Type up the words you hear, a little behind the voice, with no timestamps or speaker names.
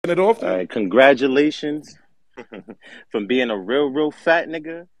it off All then? right, congratulations from being a real fat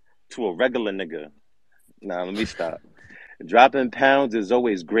nigga to a regular nigga. Now, let me stop. Dropping pounds is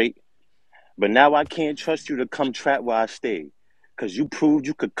always great, but now I can't trust you to come trap where I stay. Cause you proved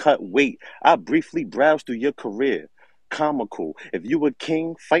you could cut weight. I briefly browsed through your career. Comical. If you were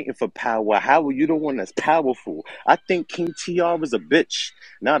king fighting for power, how are you the one that's powerful? I think King TR was a bitch,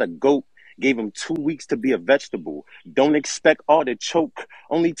 not a goat. Gave him 2 weeks to be a vegetable. Don't expect all the choke.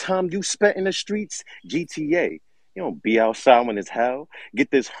 Only time you spent in the streets, GTA. You don't be outside when it's hell.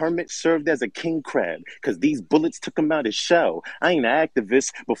 Get this hermit served as a king crab, cause these bullets took him out his shell. I ain't an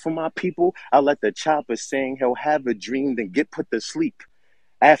activist, but for my people, I let the chopper sing. He'll have a dream, then get put to sleep.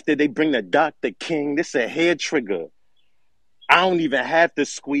 After they bring the Dr. King, this a hair trigger. I don't even have to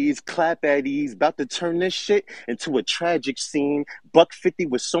squeeze, clap at ease, about to turn this shit into a tragic scene. Buck 50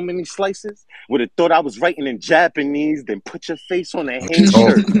 with so many slices. Would have thought I was writing in Japanese, then put your face on a Hanes Talk,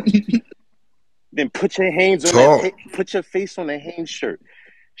 shirt. Then put your hands on that, talk. put your face on a Hanes shirt.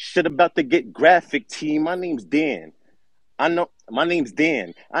 Shit about to get graphic, T. My name's Dan. I know my name's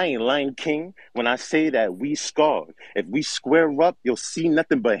Dan. I ain't Lion King when I say that we scarred. If we square up, you'll see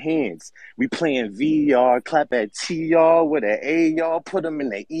nothing but hands. We playing VR, clap at TR with an AR, put him in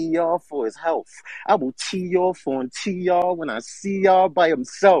the ER for his health. I will tee off on TR when I see y'all by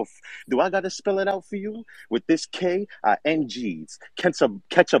himself. Do I gotta spell it out for you? With this K, I NGs.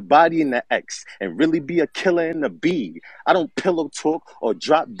 Catch a body in the X and really be a killer in the B. I don't pillow talk or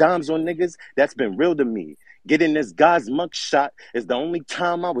drop dimes on niggas. That's been real to me. Getting this guy's mug shot is the only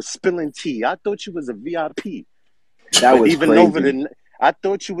time I was spilling tea. I thought you was a VIP, That but was even over crazy. the, I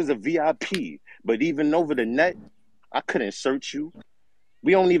thought you was a VIP, but even over the net, I couldn't search you.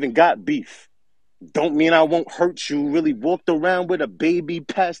 We don't even got beef. Don't mean I won't hurt you. Really walked around with a baby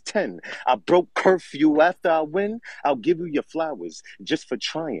past 10. I broke curfew. After I win, I'll give you your flowers just for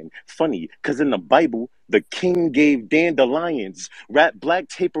trying. Funny, because in the Bible, the king gave dandelions, wrapped black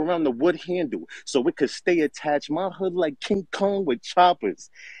tape around the wood handle so it could stay attached. My hood like King Kong with choppers.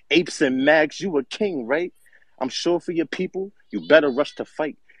 Apes and Max, you a king, right? I'm sure for your people, you better rush to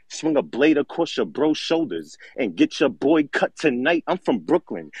fight. Swing a blade across your bro's shoulders and get your boy cut tonight. I'm from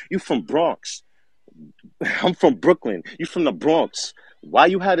Brooklyn. You from Bronx. I'm from Brooklyn. You from the Bronx. Why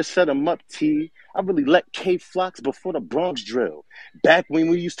you had to set him up, T? I really let K Flocks before the Bronx drill. Back when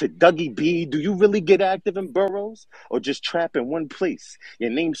we used to Dougie B, do you really get active in boroughs? Or just trap in one place?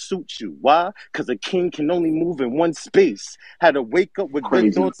 Your name suits you. Why? Because a king can only move in one space. Had to wake up with good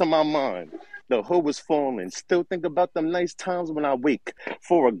Crazy. thoughts on my mind. The hood was falling. Still think about them nice times when I wake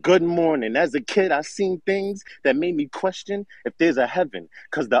for a good morning. As a kid, I seen things that made me question if there's a heaven.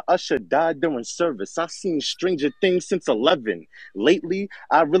 Cause the usher died during service. I seen stranger things since 11. Lately,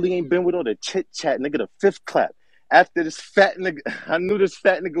 I really ain't been with all the chit chat, nigga. The fifth clap. After this fat nigga, I knew this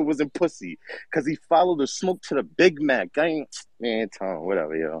fat nigga wasn't pussy. Cause he followed the smoke to the Big Mac. I ain't, man, Tom,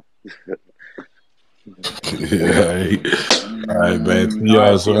 whatever, yo. Yeah, all right, man. All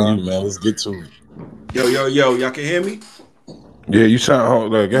right, TR's on TR. you, man. Let's get to it. Yo, y'all can hear me? Yeah, you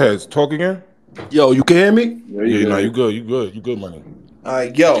sound like, go ahead. Talk again. Yo, you can hear me? Yeah, you Yeah, no, you good. good. You good. You good, money.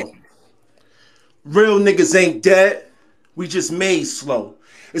 Alright, yo. Real niggas ain't dead. We just made slow.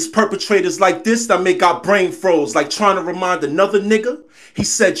 It's perpetrators like this that make our brain froze, like trying to remind another nigga he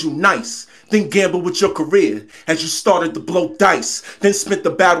said you nice. Then gamble with your career as you started to blow dice. Then spent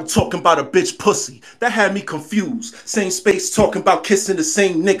the battle talking about a bitch pussy. That had me confused. Same space talking about kissing the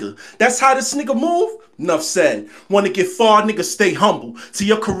same nigga. That's how this nigga move? Enough said. Wanna get far, nigga, stay humble. To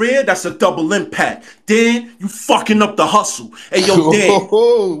your career, that's a double impact. Dan, you fucking up the hustle. Hey yo, Dan.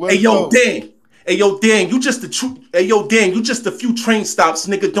 Hey Let's yo, go. Dan. Hey yo, Dan, you just a true. Hey yo, Dan, you just a few train stops,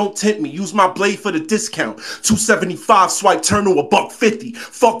 nigga. Don't tempt me. Use my blade for the discount. 275 swipe, turn to a buck 50.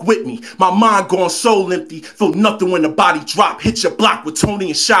 Fuck with me. My mind gone soul empty. Feel nothing when the body drop. Hit your block with Tony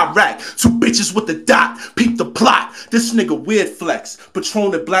and Chirac. Two bitches with the dot. Peep the plot. This nigga weird flex.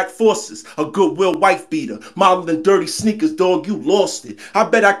 Patrolling black forces. A goodwill wife beater. Modeling dirty sneakers, dog. You lost it. I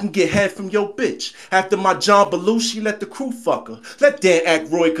bet I can get head from your bitch. After my John Belushi, let the crew fuck her. Let Dan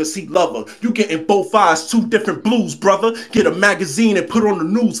act Roy cause he love her. You getting both eyes, two different blues, brother. Get a magazine and put on the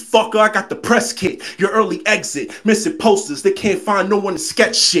news, fucker. I got the press kit, your early exit. Missing posters, they can't find no one to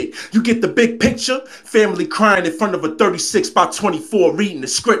sketch shit. You get the big picture? Family crying in front of a 36 by 24 reading the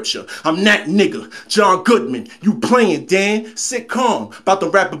scripture. I'm that nigga, John Goodman. You playing, Dan? Sit calm. About to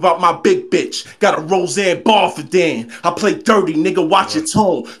rap about my big bitch. Got a Roseanne bar for Dan. I play dirty, nigga, watch your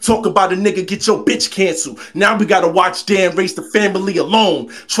tone. Talk about a nigga, get your bitch canceled. Now we gotta watch Dan raise the family alone.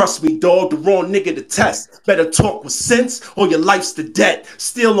 Trust me, dog, the wrong born nigga to test. Better talk with sense or your life's the debt.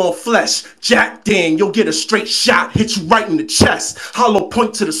 Still on flesh, Jack Dan, you'll get a straight shot, hit you right in the chest. Hollow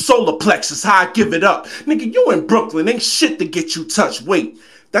point to the solar plexus, how I give it up. Nigga, you in Brooklyn, ain't shit to get you touched. Wait,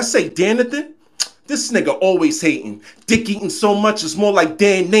 that say Danathan? This nigga always hating. Dick eating so much is more like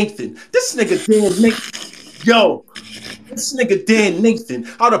Dan Nathan. This nigga Dan Nathan. Yo, this nigga Dan Nathan,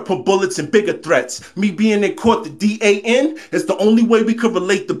 I'd have put bullets and bigger threats. Me being in court, the DAN is the only way we could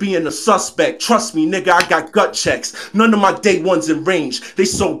relate to being a suspect. Trust me, nigga, I got gut checks. None of my day ones in range. They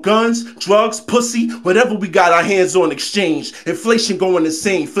sold guns, drugs, pussy, whatever we got our hands on exchange. Inflation going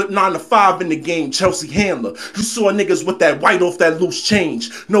insane. Flip 9 to 5 in the game. Chelsea Handler. You saw niggas with that white off that loose change.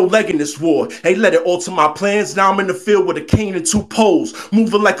 No leg in this war. Ain't let it alter my plans. Now I'm in the field with a cane and 2 poles.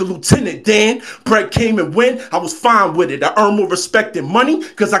 Moving like a lieutenant, Dan. Bread came and went. I was fine with it. I earn more respect and money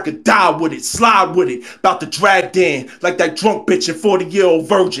cause I could die with it, slide with it. About to drag Dan like that drunk bitch and 40-year-old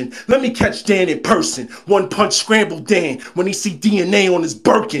virgin. Let me catch Dan in person. One punch scramble Dan when he see DNA on his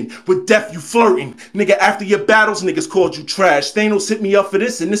Birkin. With death you flirting. Nigga, after your battles, niggas called you trash. Thanos hit me up for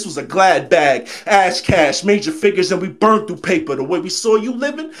this and this was a glad bag. Ash cash, major figures and we burned through paper. The way we saw you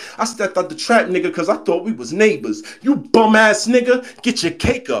living, I stepped out the trap, nigga, cause I thought we was neighbors. You bum ass nigga, get your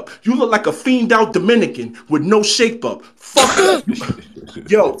cake up. You look like a fiend out Dominican with no shape up. Fuck that.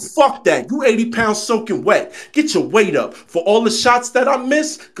 Yo, fuck that. You 80 pounds soaking wet. Get your weight up. For all the shots that I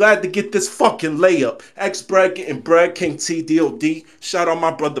missed, glad to get this fucking layup. X-Brad getting Brad King TDOD. Shout out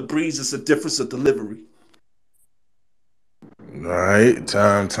my brother Breeze. It's a difference of delivery. All right,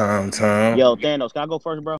 time. Yo, Thanos, can I go first, bro?